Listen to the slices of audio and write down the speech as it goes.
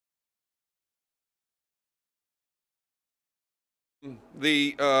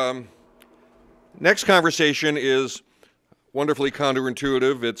The next conversation is wonderfully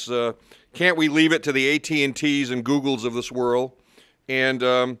counterintuitive. It's can't we leave it to the AT&Ts and Googles of this world? And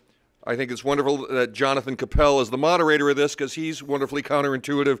I think it's wonderful that Jonathan Capel is the moderator of this because he's wonderfully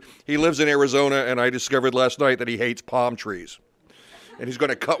counterintuitive. He lives in Arizona, and I discovered last night that he hates palm trees. And he's going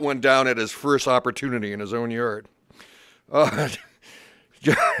to cut one down at his first opportunity in his own yard. And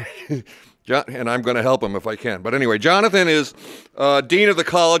I'm going to help him if I can. But anyway, Jonathan is Dean of the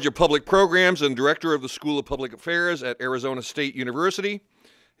College of Public Programs and Director of the School of Public Affairs at Arizona State University.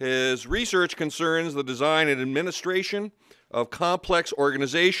 His research concerns the design and administration of complex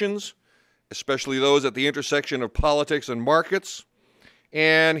organizations, especially those at the intersection of politics and markets.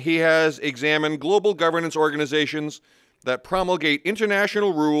 And he has examined global governance organizations that promulgate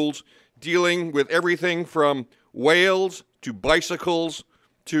international rules dealing with everything from whales to bicycles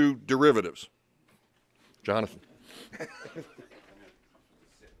to derivatives. Jonathan.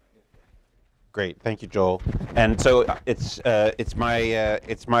 Great, thank you, Joel. And so it's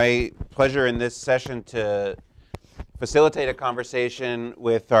my pleasure in this session to facilitate a conversation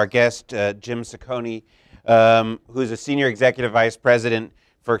with our guest Jim Cicconi, who's a senior executive vice president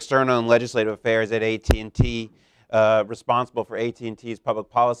for external and legislative affairs at AT&T, responsible for AT&T's public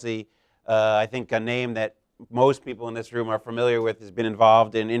policy. I think a name that most people in this room are familiar with, has been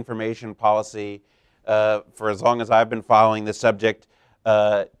involved in information policy for as long as I've been following the subject.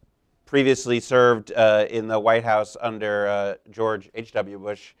 Previously served in the White House under George H.W.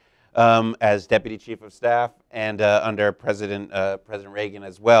 Bush as Deputy Chief of Staff and under President Reagan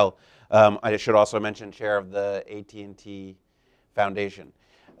as well. I should also mention chair of the AT&T Foundation.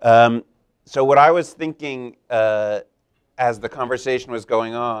 So what I was thinking as the conversation was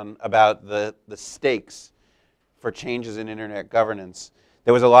going on about the stakes for changes in internet governance,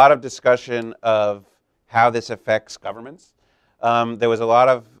 there was a lot of discussion of how this affects governments. There was a lot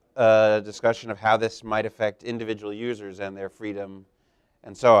of discussion of how this might affect individual users and their freedom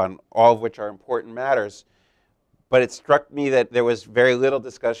and so on, all of which are important matters. But it struck me that there was very little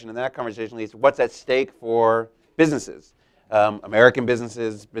discussion in that conversation, at least, what's at stake for businesses, American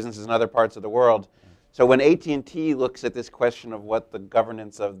businesses, businesses in other parts of the world. So when AT&T looks at this question of what the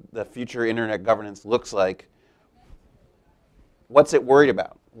governance of the future internet governance looks like, what's it worried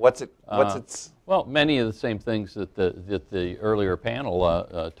about? What's its? Well, many of the same things that the earlier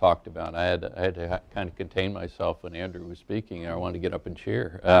panel talked about. I had to kind of contain myself when Andrew was speaking. I wanted to get up and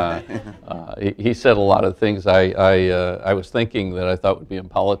cheer. He said a lot of things I was thinking that I thought would be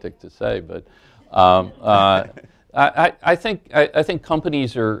impolitic to say, but I think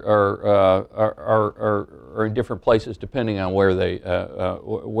companies are in different places depending on where they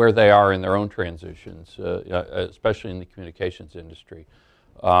are in their own transitions, especially in the communications industry.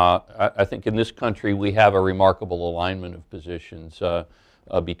 I think in this country we have a remarkable alignment of positions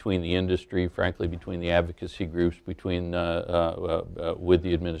between the industry, frankly, between the advocacy groups, between with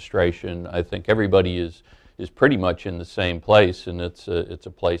the administration. I think everybody is pretty much in the same place, and it's a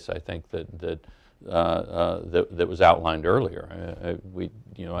place I think that was outlined earlier.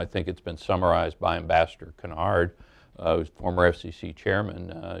 I think it's been summarized by Ambassador Kennard, who's former FCC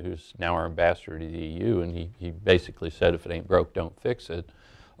chairman, who's now our ambassador to the EU, and he basically said, if it ain't broke, don't fix it.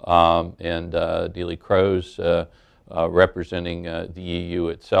 And Dealey Crows, representing the EU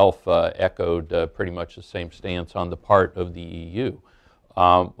itself, echoed pretty much the same stance on the part of the EU.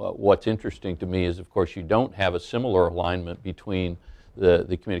 What's interesting to me is, of course, you don't have a similar alignment between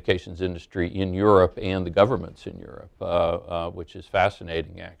the communications industry in Europe and the governments in Europe, which is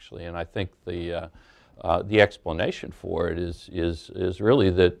fascinating, actually. And I think the explanation for it is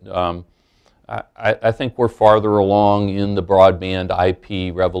really that I think we're farther along in the broadband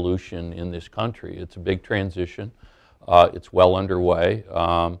IP revolution in this country. It's a big transition. It's well underway.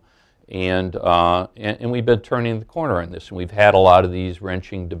 And we've been turning the corner on this, and we've had a lot of these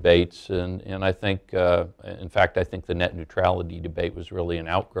wrenching debates, and I think, in fact, I think the net neutrality debate was really an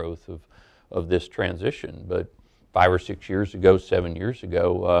outgrowth of this transition. But 5 or 6 years ago, 7 years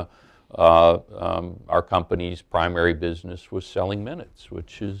ago, our company's primary business was selling minutes,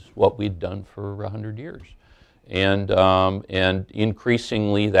 which is what we'd done for 100 years. And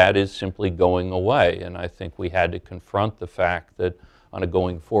increasingly, that is simply going away, and I think we had to confront the fact that on a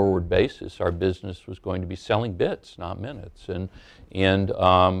going forward basis, our business was going to be selling bits, not minutes, and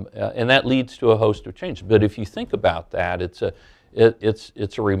that leads to a host of changes. But if you think about that, it's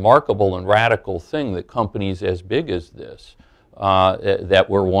a remarkable and radical thing that companies as big as this, that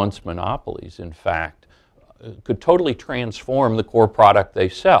were once monopolies, in fact, could totally transform the core product they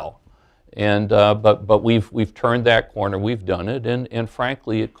sell. And but we've turned that corner, we've done it, and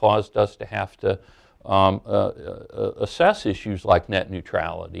frankly, it caused us to have to assess issues like net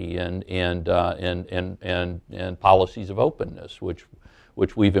neutrality and policies of openness, which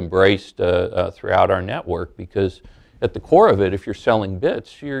we've embraced throughout our network, because at the core of it, if you're selling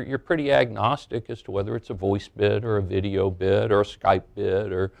bits, you're pretty agnostic as to whether it's a voice bit or a video bit or a Skype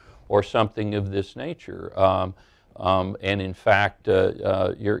bit or something of this nature. And in fact,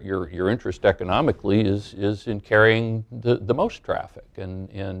 your interest economically is in carrying the most traffic,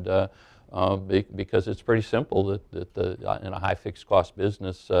 because it's pretty simple that in a high fixed cost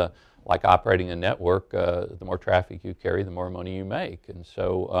business like operating a network, the more traffic you carry, the more money you make. And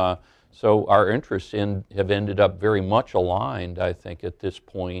so our interests have ended up very much aligned, I think, at this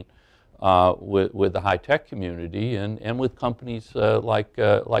point with the high-tech community and with companies like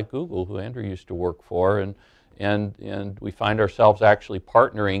Google, who Andrew used to work for, and we find ourselves actually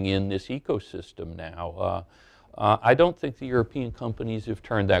partnering in this ecosystem now. I don't think the European companies have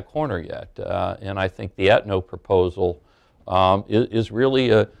turned that corner yet, and I think the Etno proposal is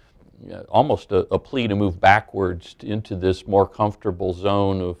really almost a plea to move backwards into this more comfortable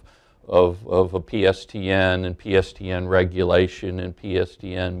zone of a PSTN and PSTN regulation and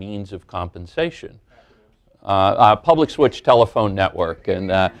PSTN means of compensation. Public Switch Telephone Network,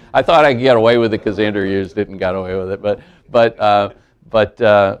 and I thought I could get away with it because Andrew used it and got away with it,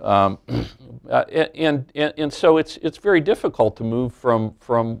 and so it's very difficult to move from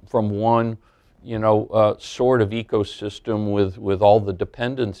one sort of ecosystem with all the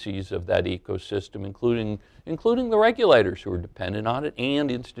dependencies of that ecosystem, including the regulators who are dependent on it, and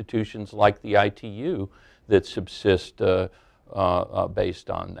institutions like the ITU that subsist based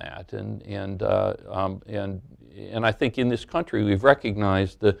on that. And I think in this country we've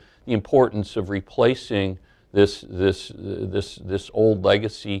recognized the importance of replacing this old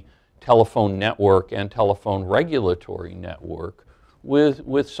legacy telephone network and telephone regulatory network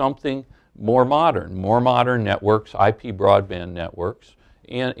with something more modern networks, IP broadband networks,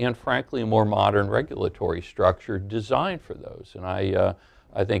 and frankly a more modern regulatory structure designed for those. And I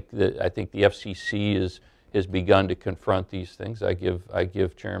think the FCC has begun to confront these things. I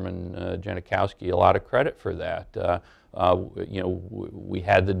give Chairman Janikowski a lot of credit for that. We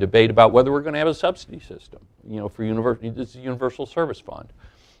had the debate about whether we're going to have a subsidy system, for this universal service fund.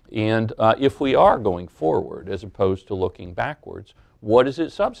 And if we are going forward as opposed to looking backwards, what does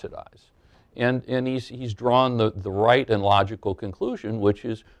it subsidize? And he's drawn the right and logical conclusion, which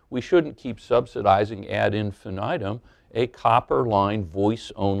is we shouldn't keep subsidizing ad infinitum a copper line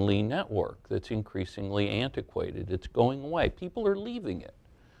voice-only network that's increasingly antiquated. It's going away. People are leaving it,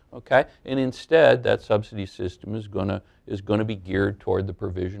 okay? And instead, that subsidy system is going to be geared toward the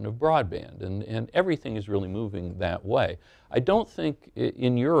provision of broadband, and everything is really moving that way. I don't think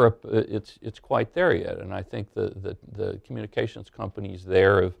in Europe it's quite there yet, and I think the communications companies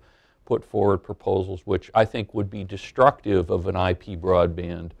there have put forward proposals which I think would be destructive of an IP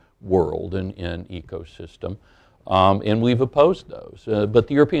broadband world and ecosystem. And we've opposed those, but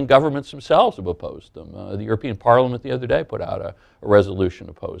the European governments themselves have opposed them. The European Parliament the other day put out a resolution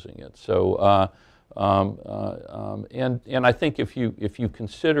opposing it. So, and I think if you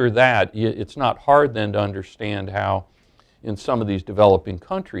consider that, it's not hard then to understand how, in some of these developing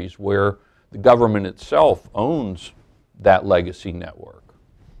countries where the government itself owns that legacy network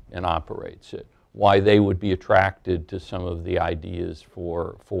and operates it, why they would be attracted to some of the ideas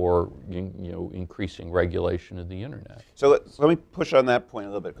for increasing regulation of the internet. So let me push on that point a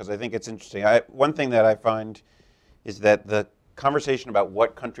little bit, because I think it's interesting. One thing that I find is that the conversation about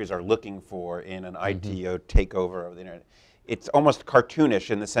what countries are looking for in an ITO takeover of the internet, it's almost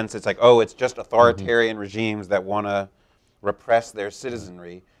cartoonish in the sense it's like, oh, it's just authoritarian regimes that want to repress their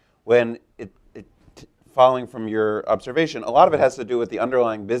citizenry, when following from your observation, a lot of it has to do with the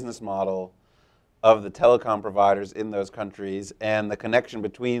underlying business model of the telecom providers in those countries and the connection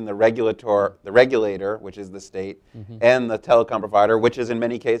between the regulator, which is the state, and the telecom provider, which is in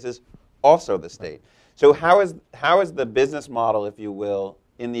many cases also the state. So how is the business model, if you will,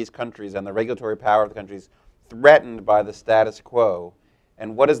 in these countries and the regulatory power of the countries threatened by the status quo,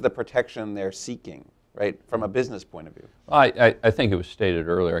 and what is the protection they're seeking, right, from a business point of view? I think it was stated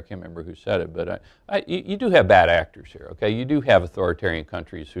earlier, I can't remember who said it, but you do have bad actors here, okay? You do have authoritarian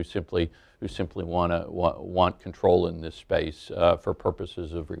countries who simply want control in this space for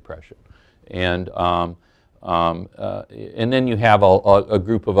purposes of repression. And then you have a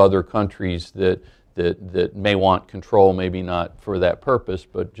group of other countries that may want control, maybe not for that purpose,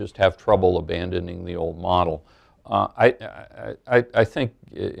 but just have trouble abandoning the old model. I think,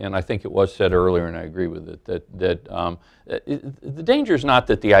 and I think it was said earlier, and I agree with it, that the danger is not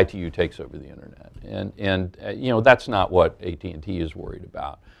that the ITU takes over the internet, and that's not what AT&T is worried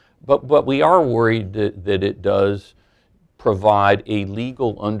about. but we are worried that it does provide a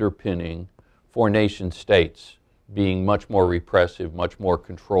legal underpinning for nation states being much more repressive, much more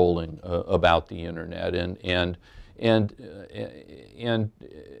controlling about the internet, and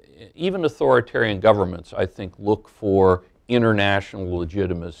even authoritarian governments, I think, look for international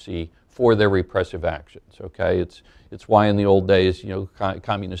legitimacy for their repressive actions. Okay, it's why in the old days,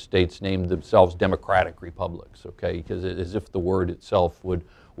 communist states named themselves democratic republics. Okay, because as if the word itself would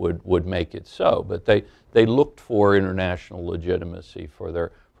make it so. But they looked for international legitimacy for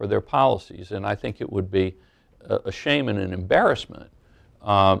their policies, and I think it would be a shame and an embarrassment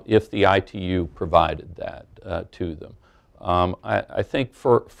if the ITU provided that to them. I think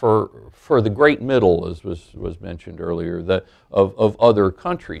for the great middle, as was mentioned earlier, of other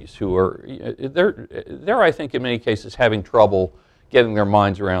countries who are they're I think in many cases having trouble getting their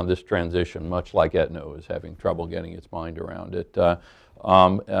minds around this transition, much like Aetna is having trouble getting its mind around it.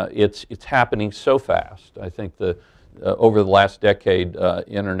 It's happening so fast. I think over the last decade,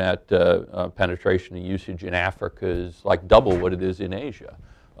 internet penetration and usage in Africa is like double what it is in Asia.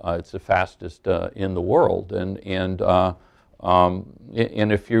 It's the fastest in the world, and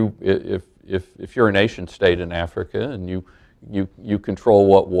if you're a nation state in Africa and you control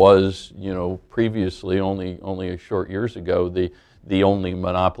what was previously only a short years ago the only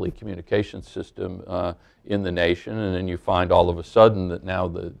monopoly communication system in the nation, and then you find all of a sudden that now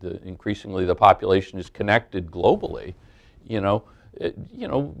increasingly the population is connected globally, it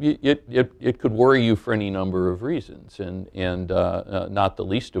could worry you for any number of reasons, and not the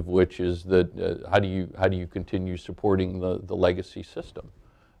least of which is that how do you continue supporting the legacy system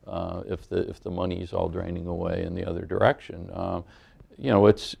if the money is all draining away in the other direction?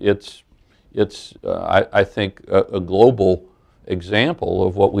 I think a global example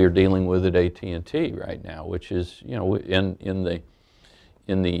of what we're dealing with at AT&T right now, which is in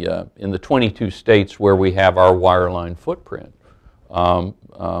the 22 states where we have our wireline footprint, only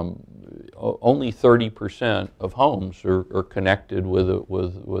 30% of homes are connected with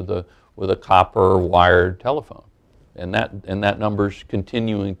a copper wired telephone, and that number's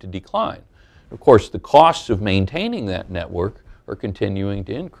continuing to decline. Of course, the costs of maintaining that network are continuing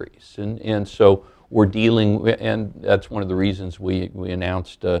to increase, and so we're dealing, and that's one of the reasons we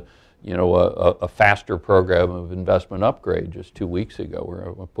announced a faster program of investment upgrade just 2 weeks ago. We're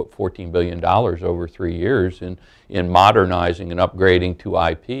going to put $14 billion over 3 years in modernizing and upgrading to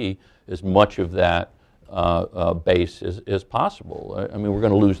IP as much of that base as possible. I mean, we're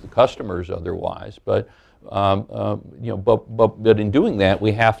going to lose the customers otherwise, but in doing that,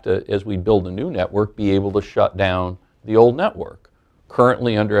 we have to, as we build a new network, be able to shut down the old network.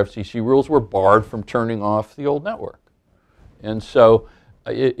 Currently, under FCC rules, we're barred from turning off the old network. And so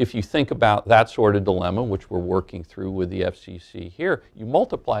if you think about that sort of dilemma, which we're working through with the FCC here, you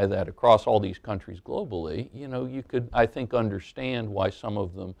multiply that across all these countries globally, you could, I think, understand why some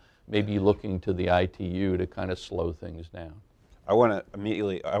of them may be looking to the ITU to kind of slow things down. I want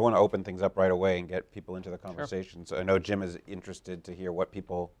to open things up right away and get people into the conversation. Sure. So I know Jim is interested to hear what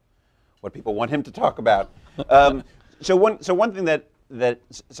people want him to talk about. So one thing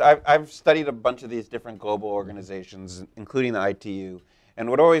so I've studied a bunch of these different global organizations, including the ITU, and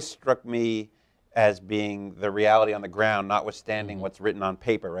what always struck me as being the reality on the ground, notwithstanding what's written on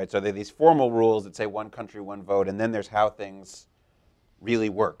paper, right? So there are these formal rules that say one country, one vote, and then there's how things really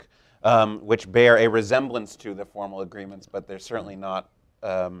work, which bear a resemblance to the formal agreements, but they're certainly not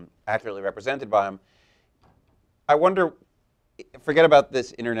accurately represented by them. I wonder, forget about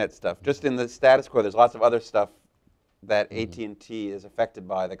this internet stuff, just in the status quo, there's lots of other stuff that AT&T is affected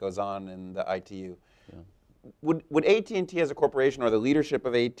by that goes on in the ITU. Yeah. Would AT&T as a corporation or the leadership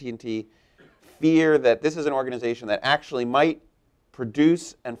of AT&T fear that this is an organization that actually might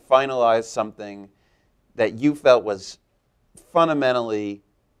produce and finalize something that you felt was fundamentally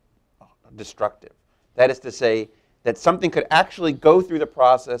destructive? That is to say, that something could actually go through the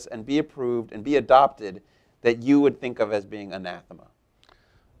process and be approved and be adopted that you would think of as being anathema?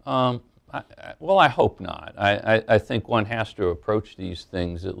 Well, I hope not. I think one has to approach these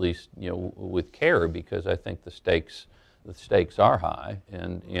things at least with care, because I think the stakes are high,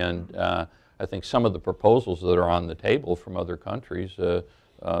 and I think some of the proposals that are on the table from other countries,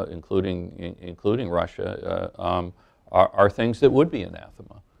 including Russia, are things that would be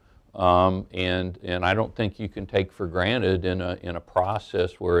anathema. And I don't think you can take for granted in a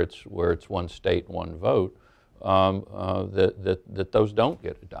process where it's one state, one vote, that those don't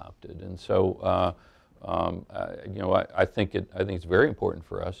get adopted. And so I think it's very important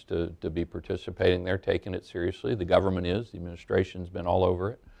for us to be participating there, taking it seriously. The government is, the administration's been all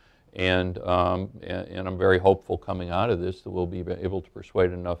over it, And I'm very hopeful coming out of this that we'll be able to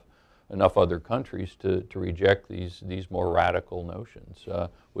persuade enough other countries to reject these more radical notions,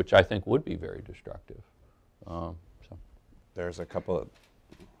 which I think would be very destructive. So. There's a couple of...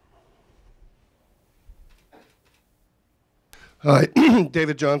 Hi,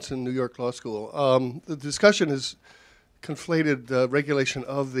 David Johnson, New York Law School. The discussion has conflated regulation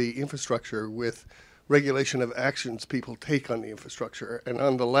of the infrastructure with regulation of actions people take on the infrastructure. And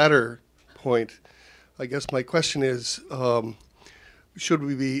on the latter point, I guess my question is, should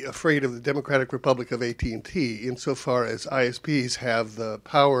we be afraid of the Democratic Republic of AT&T insofar as ISPs have the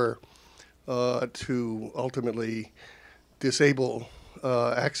power to ultimately disable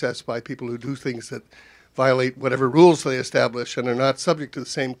access by people who do things that violate whatever rules they establish and are not subject to the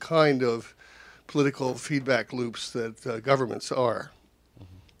same kind of political feedback loops that governments are?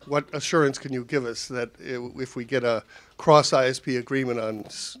 What assurance can you give us that if we get a cross ISP agreement on,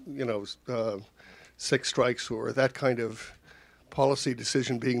 six strikes or that kind of policy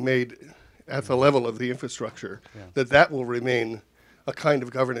decision being made at the level of the infrastructure, that will remain a kind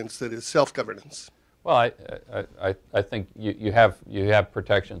of governance that is self-governance? Well, I think you have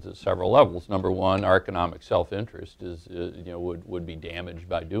protections at several levels. Number one, our economic self-interest would be damaged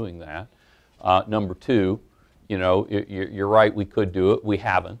by doing that. Number two, you're right, we could do it. We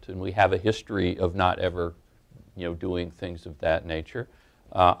haven't, and we have a history of not ever, doing things of that nature.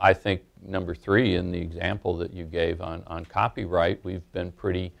 I think number three, in the example that you gave on copyright, we've been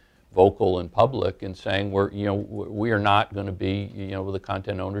pretty vocal and public in saying we are not going to be the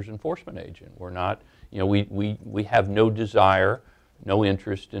content owner's enforcement agent. We're not, we have no desire, no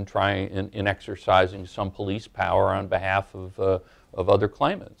interest in trying in exercising some police power on behalf of other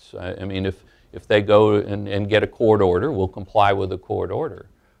claimants. I mean, if they go and get a court order, we'll comply with the court order,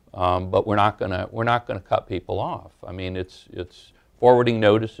 but we're not gonna cut people off. I mean, it's forwarding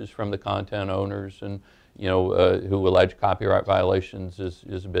notices from the content owners and who allege copyright violations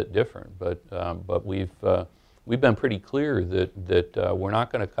is a bit different, but we've been pretty clear that we're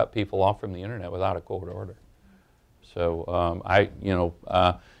not going to cut people off from the internet without a court order. So I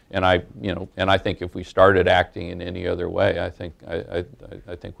think if we started acting in any other way, I think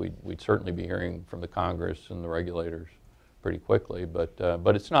we'd certainly be hearing from the Congress and the regulators pretty quickly. But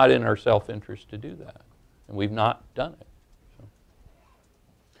it's not in our self-interest to do that, and we've not done it.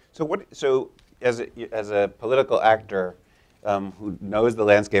 So as a political actor who knows the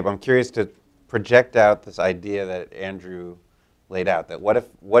landscape, I'm curious to project out this idea that Andrew laid out. That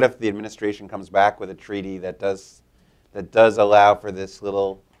what if the administration comes back with a treaty that does allow for this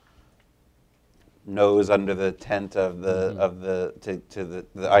little nose under the tent of the the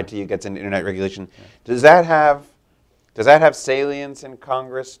ITU gets into internet regulation. Yeah. Does that have salience in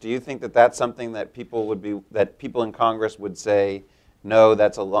Congress? Do you think that that's something that people in Congress would say, no,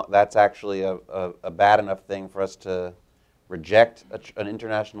 that's actually a bad enough thing for us to reject an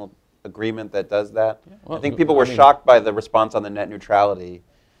international agreement that does that? Yeah. Well, I think people were shocked by the response on the net neutrality.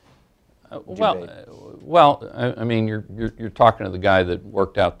 I mean, you're talking to the guy that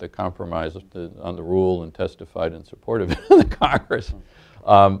worked out the compromise on the rule and testified in support of it in the Congress.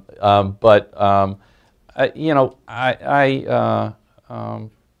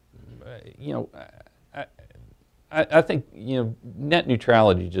 I think net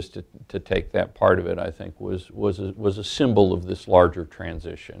neutrality, just to take that part of it, I think was a symbol of this larger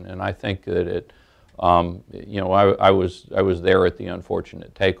transition, and I think that it. I was there at the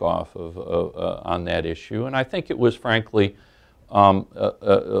unfortunate takeoff on that issue, and I think it was frankly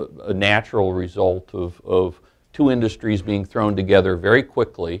a natural result of two industries being thrown together very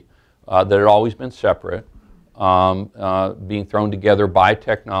quickly that had always been separate, being thrown together by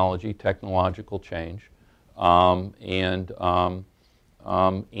technological change, and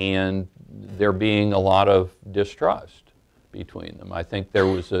there being a lot of distrust between them. I think there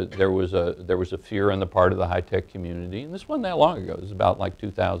was a fear on the part of the high-tech community, and this wasn't that long ago. It was about like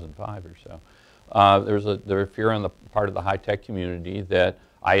 2005 or so. There was fear on the part of the high-tech community that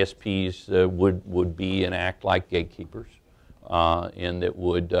ISPs would be and act like gatekeepers, and that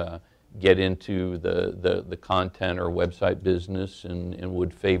would get into the content or website business and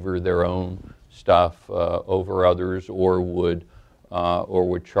would favor their own stuff over others, or would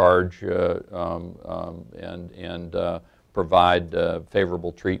charge and provide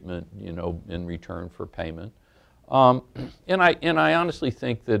favorable treatment, in return for payment. And I honestly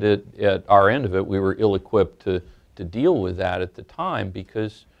think that at our end of it, we were ill-equipped to deal with that at the time,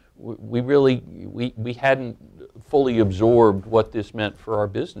 because we hadn't fully absorbed what this meant for our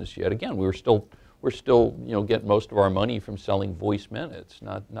business yet. Again, we're still getting most of our money from selling voice minutes,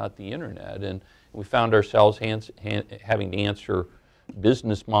 not the internet, and we found ourselves having to answer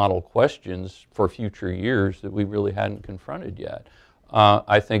business model questions for future years that we really hadn't confronted yet.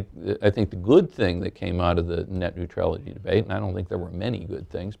 I think the good thing that came out of the net neutrality debate, and I don't think there were many good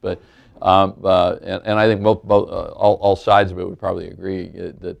things, but and I think all sides of it would probably agree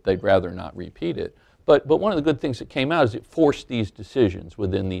that they'd rather not repeat it. But one of the good things that came out is it forced these decisions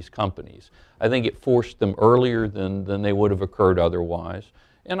within these companies. I think it forced them earlier than they would have occurred otherwise.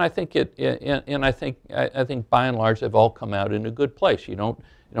 And I think I think by and large they've all come out in a good place. You don't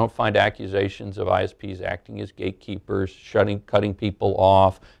find accusations of ISPs acting as gatekeepers, cutting people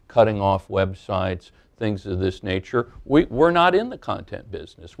off, cutting off websites, things of this nature. We're not in the content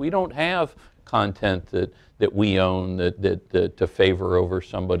business. We don't have content that we own that to favor over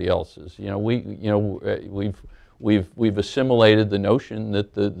somebody else's. We've assimilated the notion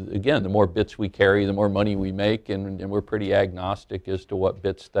that the more bits we carry, the more money we make, and we're pretty agnostic as to what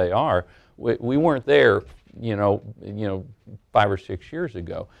bits they are. We weren't there, 5 or 6 years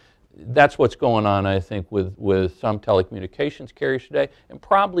ago. That's what's going on, I think, with some telecommunications carriers today, and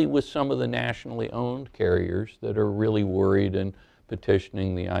probably with some of the nationally owned carriers that are really worried and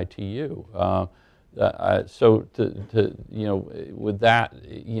petitioning the ITU. So with that,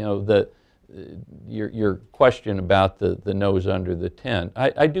 your question about the nose under the tent,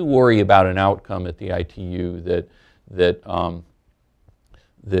 I do worry about an outcome at the ITU that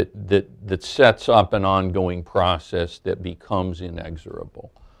sets up an ongoing process that becomes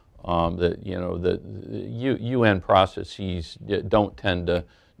inexorable. The UN processes don't tend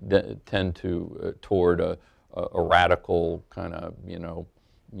toward a radical kind of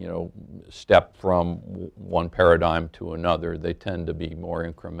step from one paradigm to another. They tend to be more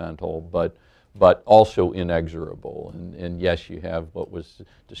incremental, but also inexorable. And yes, you have what was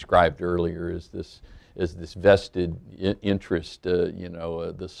described earlier as this vested interest,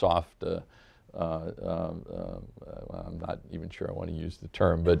 the soft. I'm not even sure I want to use the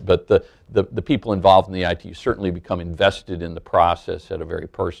term, but the people involved in the ITU certainly become invested in the process at a very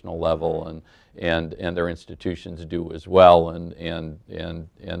personal level, and their institutions do as well,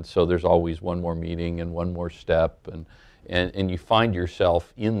 and so there's always one more meeting and one more step, and you find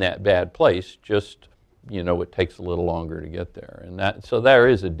yourself in that bad place. Just it takes a little longer to get there, and so there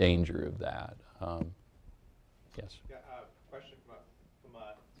is a danger of that. Yes. Question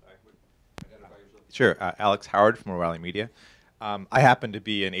Sure, Alex Howard from O'Reilly Media. I happen to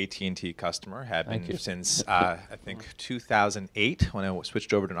be an AT&T customer, have been since I think 2008 when I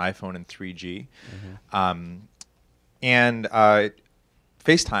switched over to an iPhone and 3G. And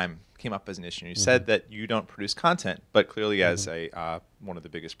FaceTime came up as an issue. You said that you don't produce content, but clearly as one of the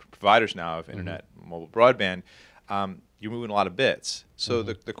biggest providers now of internet mobile broadband, you're moving a lot of bits. So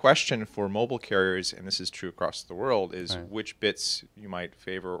the question for mobile carriers, and this is true across the world, is which bits you might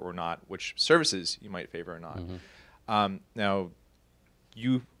favor or not, which services you might favor or not. Now,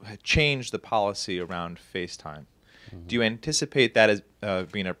 you changed the policy around FaceTime. Do you anticipate that as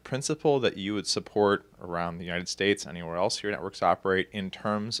being a principle that you would support around the United States, anywhere else your networks operate, in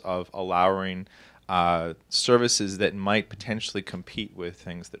terms of allowing services that might potentially compete with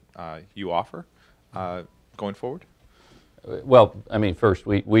things that you offer going forward? Well, I mean, first,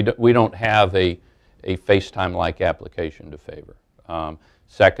 we don't have a FaceTime-like application to favor.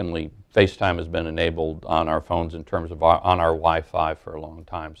 Secondly, FaceTime has been enabled on our phones in terms of on our Wi-Fi for a long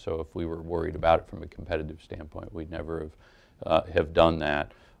time. So if we were worried about it from a competitive standpoint, we'd never have done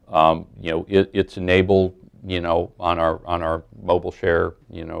that. It's enabled, on our mobile share,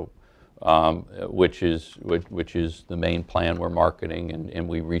 which is the main plan we're marketing, and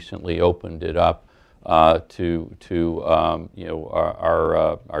we recently opened it up to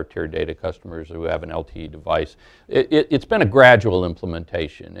our tier data customers who have an LTE device. It's been a gradual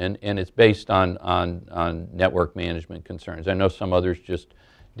implementation, and it's based on network management concerns. I know some others just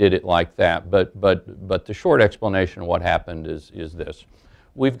did it like that, but the short explanation of what happened is this: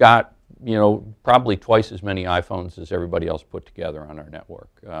 we've got probably twice as many iPhones as everybody else put together on our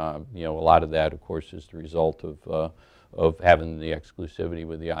network. A lot of that, of course, is the result of having the exclusivity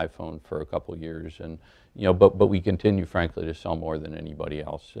with the iPhone for a couple of years, and but we continue, frankly, to sell more than anybody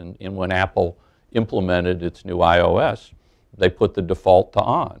else. And when Apple implemented its new iOS, they put the default to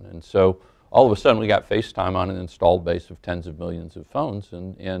on, and so all of a sudden we got FaceTime on an installed base of tens of millions of phones,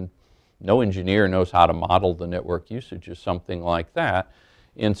 and no engineer knows how to model the network usage of something like that.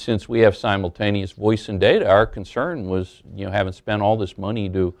 And since we have simultaneous voice and data, our concern was, having spent all this money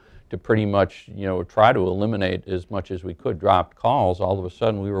to pretty much, try to eliminate as much as we could dropped calls, all of a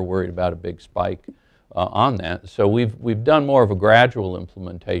sudden we were worried about a big spike on that. So we've done more of a gradual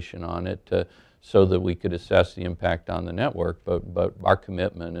implementation on it so that we could assess the impact on the network. But our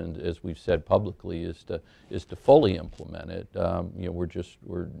commitment, and as we've said publicly, is to fully implement it.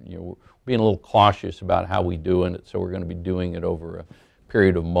 We're being a little cautious about how we do it, so we're going to be doing it over a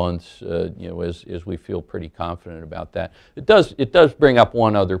period of months, as we feel pretty confident about that. It does bring up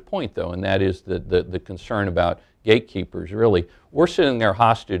one other point, though, and that is the concern about gatekeepers. Really, we're sitting there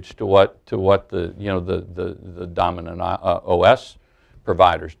hostage to what the dominant OS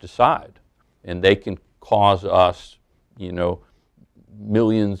providers decide, and they can cause us,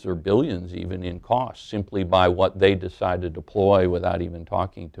 millions or billions even in costs simply by what they decide to deploy without even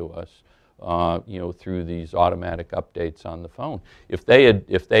talking to us. Through these automatic updates on the phone. If they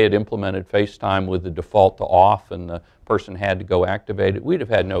had implemented FaceTime with the default to off and the person had to go activate it, we'd have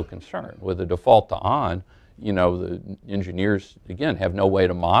had no concern. With the default to on, the engineers again have no way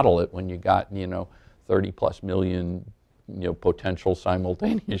to model it when you got 30+ million potential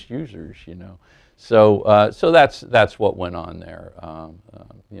simultaneous users. So that's what went on there.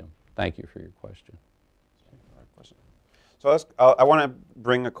 Thank you for your question. So I want to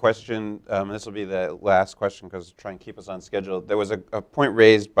bring a question, this will be the last question because try and keep us on schedule. There was a point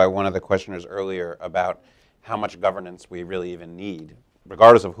raised by one of the questioners earlier about how much governance we really even need,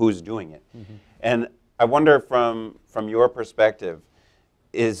 regardless of who's doing it. Mm-hmm. And I wonder from your perspective,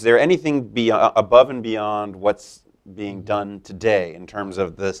 is there anything above and beyond what's being done today in terms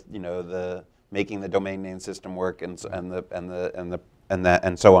of this, the making the domain name system work and so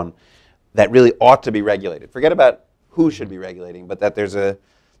on, that really ought to be regulated? Forget about who should be regulating, but that there's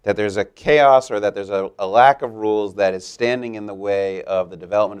a chaos or that there's a lack of rules that is standing in the way of the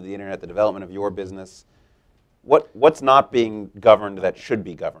development of the internet, the development of your business. What's not being governed that should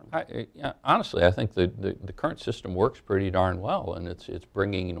be governed? Honestly, I think the current system works pretty darn well, and it's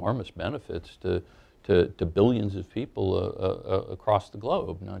bringing enormous benefits to billions of people across the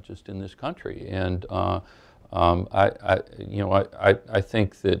globe, not just in this country. And I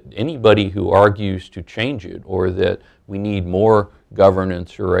think that anybody who argues to change it or that we need more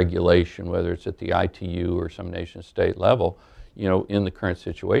governance or regulation, whether it's at the ITU or some nation state level, in the current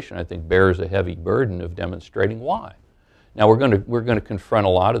situation, I think bears a heavy burden of demonstrating why. Now we're going to confront a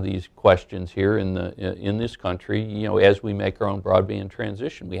lot of these questions here in this country, as we make our own broadband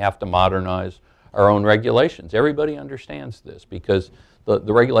transition. We have to modernize our own regulations. Everybody understands this because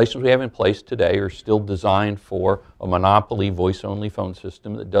the regulations we have in place today are still designed for a monopoly voice-only phone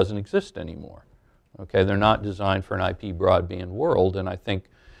system that doesn't exist anymore. Okay, they're not designed for an IP broadband world, and I think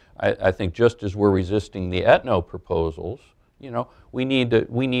just as we're resisting the ETNO proposals, we need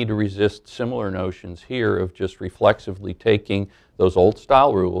to resist similar notions here of just reflexively taking those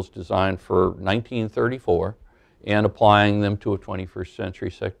old-style rules designed for 1934 and applying them to a 21st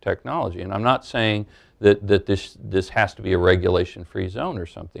century technology. And I'm not saying that this has to be a regulation-free zone or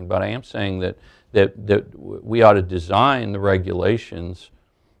something, but I am saying that we ought to design the regulations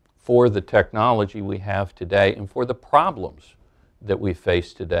for the technology we have today and for the problems that we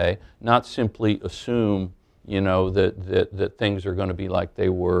face today, not simply assume that things are going to be like they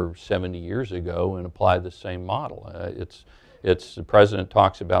were 70 years ago and apply the same model. The president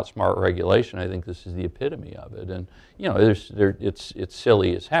talks about smart regulation. I think this is the epitome of it. And it's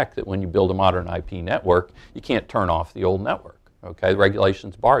silly as heck that when you build a modern IP network, you can't turn off the old network. Okay, the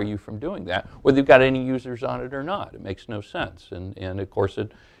regulations bar you from doing that, whether you've got any users on it or not. It makes no sense. And of course,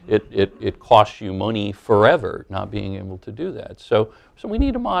 it costs you money forever not being able to do that. So we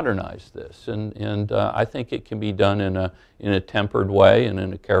need to modernize this, and I think it can be done in a tempered way and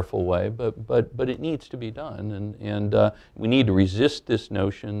in a careful way, but it needs to be done, and we need to resist this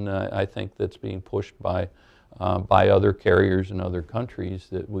notion. I think that's being pushed by other carriers in other countries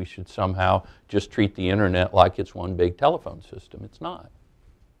that we should somehow just treat the internet like it's one big telephone system. It's not.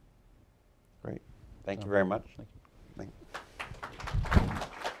 Great. Thank you very much. Thank you. Thank you.